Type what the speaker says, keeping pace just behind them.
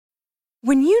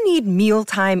When you need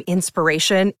mealtime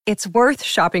inspiration, it's worth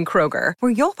shopping Kroger,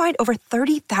 where you'll find over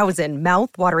 30,000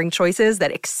 mouth-watering choices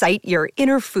that excite your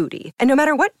inner foodie. And no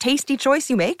matter what tasty choice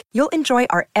you make, you'll enjoy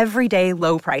our everyday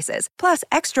low prices, plus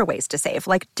extra ways to save,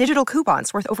 like digital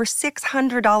coupons worth over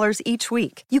 $600 each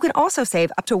week. You can also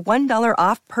save up to $1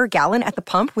 off per gallon at the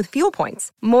pump with fuel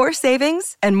points. More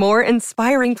savings and more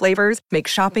inspiring flavors make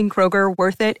shopping Kroger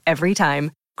worth it every time.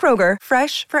 Kroger,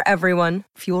 fresh for everyone.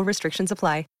 Fuel restrictions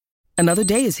apply. Another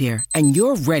day is here, and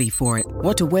you're ready for it.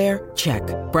 What to wear? Check.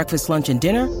 Breakfast, lunch, and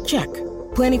dinner? Check.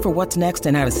 Planning for what's next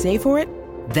and how to save for it?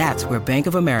 That's where Bank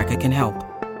of America can help.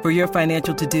 For your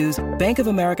financial to-dos, Bank of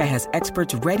America has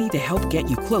experts ready to help get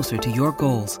you closer to your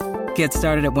goals. Get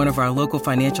started at one of our local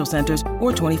financial centers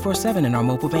or 24/7 in our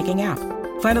mobile banking app.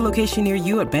 Find a location near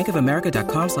you at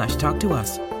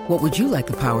bankofamerica.com/talktous. What would you like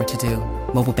the power to do?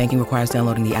 Mobile banking requires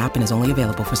downloading the app and is only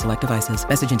available for select devices.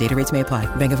 Message and data rates may apply.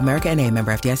 Bank of America N.A.,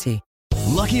 member FDIC.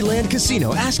 Lucky Land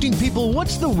Casino, asking people,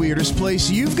 what's the weirdest place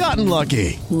you've gotten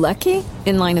lucky? Lucky?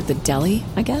 In line at the deli,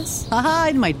 I guess? Aha,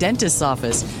 in my dentist's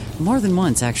office. More than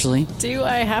once, actually. Do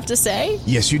I have to say?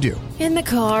 Yes, you do. In the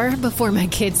car before my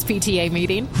kids' PTA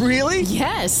meeting. Really?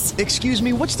 Yes. Excuse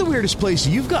me, what's the weirdest place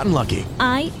you've gotten lucky?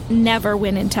 I never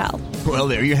win and tell. Well,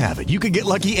 there you have it. You can get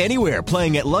lucky anywhere,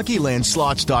 playing at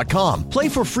LuckyLandSlots.com. Play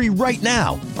for free right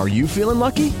now. Are you feeling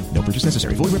lucky? No purchase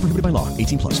necessary. Void where prohibited by law.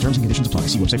 18+. Terms and conditions apply.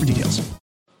 See website for details.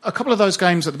 A couple of those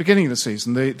games at the beginning of the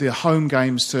season, the home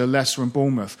games to Leicester and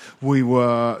Bournemouth, we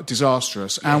were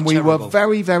disastrous. And we were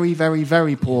very, very, very,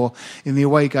 very poor in the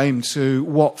away game to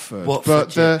Watford.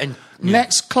 But the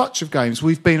next clutch of games,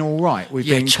 we've been all right. We've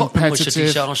been Tottenham competitive. was a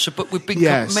disaster, but we've been...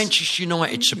 Manchester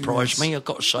United surprised me, I've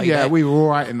got to say that. Yeah, we were all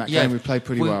right in that game. We played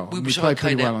pretty well. We played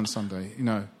pretty well on Sunday, you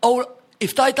know. Oh,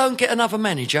 if they don't get another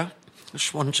manager,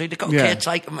 Swansea, they've got a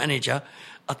caretaker manager,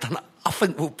 I don't know. I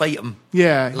think we'll beat them.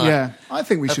 Yeah. I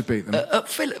think we should beat them.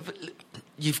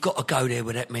 You've got to go there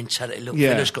with that mentality. Look,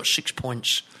 Villa's got 6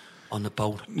 points on the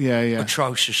board. Yeah.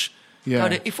 Atrocious.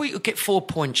 Yeah. If we could get 4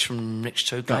 points from the next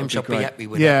two games, I'd be happy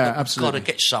with that. We've Absolutely. got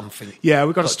to get something. Yeah,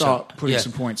 we've got to start putting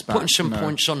some points back. Putting some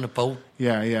points on the board.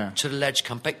 Yeah. To the lads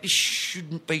come back. This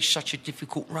shouldn't be such a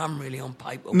difficult run, really, on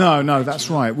paper. No, that's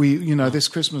right. This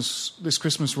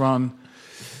Christmas run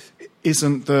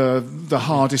isn't the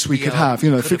hardest we could have.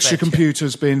 Fixture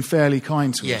Computer's been fairly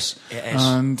kind to us. It has.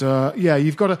 And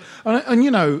you've got to,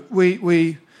 and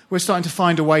we're starting to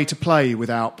find a way to play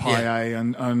without Payet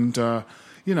and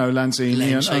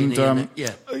Lanzini and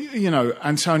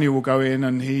Antonio will go in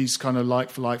and he's kind of like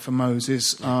for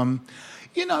Moses.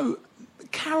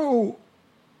 Carroll,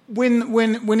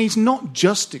 when he's not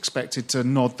just expected to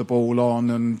nod the ball on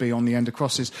and be on the end of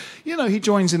crosses, he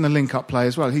joins in the link-up play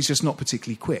as well. He's just not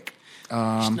particularly quick.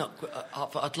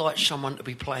 I'd like someone to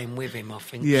be playing with him, I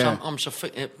think.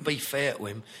 Be fair to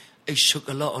him. He's took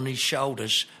a lot on his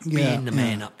shoulders, being the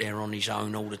man up there on his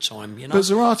own all the time. But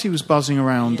Zarate was buzzing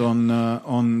around on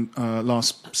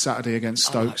last Saturday against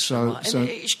Stoke. So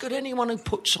it's good. Anyone who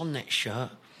puts on that shirt.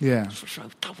 Yeah.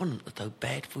 Don't want them to do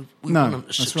bad. We want them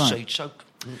to succeed. Right.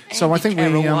 So I think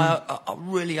Carroll, I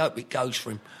really hope it goes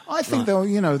for him. I think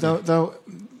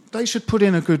they should put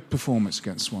in a good performance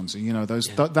against Swansea.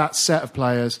 That set of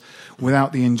players,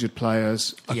 without the injured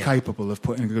players, are capable of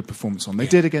putting a good performance on. They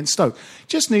did against Stoke.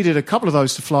 Just needed a couple of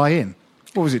those to fly in.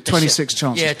 What was it? 26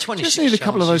 chances. Yeah, 26 Just needed a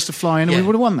couple of those to fly in, and we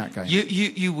would have won that game.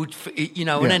 You would, in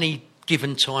any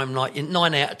given time, like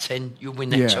 9 out of 10, you'll win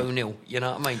that 2-0. You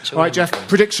know what I mean? All right, Jeff.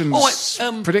 Predictions. All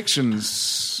right,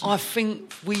 predictions. I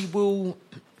think we will.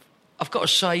 I've got to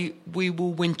say we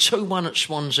will win 2-1 at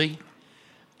Swansea.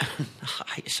 I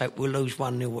hate to say it, we'll lose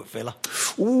 1-0 at Villa.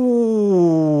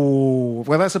 Ooh,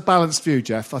 well, that's a balanced view,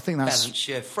 Jeff. I think that's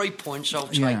balanced. 3 points. I'll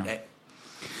take that.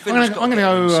 I'm going to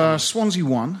go Swansea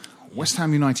 1, West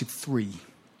Ham United 3,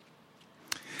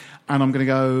 and I'm going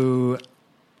to go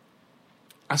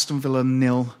Aston Villa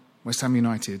 0, West Ham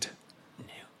United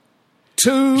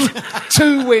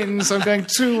 2 wins. I'm going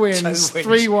 2 wins,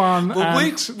 3-1.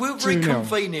 Well, we'll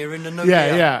reconvene here in the new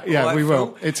year. Yeah, we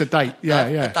will. It's a date.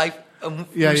 A date. And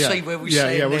we'll see where we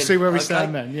stand then. We'll see where we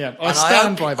stand then. Yeah, I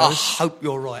stand by those. I hope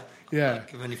you're right. Yeah.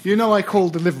 I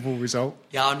called the Liverpool result.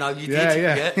 Yeah, I know you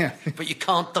did. Yeah. But you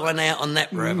can't dine out on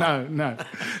that forever. No,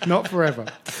 not forever.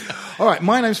 All right,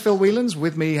 my name's Phil Whelans.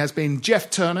 With me has been Jeff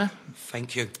Turner.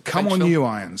 Thank you. Come on, you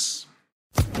Irons.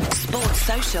 Sports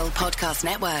Social Podcast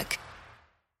Network.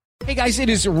 Hey guys, it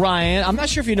is Ryan. I'm not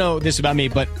sure if you know this about me,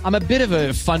 but I'm a bit of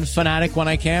a fun fanatic when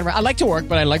I can. I like to work,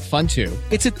 but I like fun too.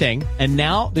 It's a thing. And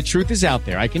now the truth is out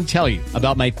there. I can tell you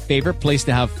about my favorite place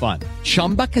to have fun.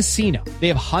 Chumba Casino. They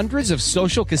have hundreds of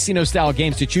social casino style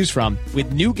games to choose from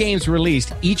with new games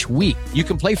released each week. You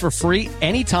can play for free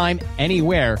anytime,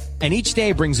 anywhere. And each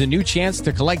day brings a new chance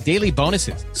to collect daily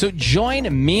bonuses. So join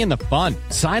me in the fun.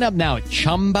 Sign up now at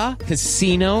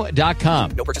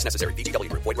ChumbaCasino.com. No purchase necessary. VGW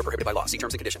Group. Void where prohibited by law. See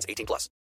terms and conditions. 18+.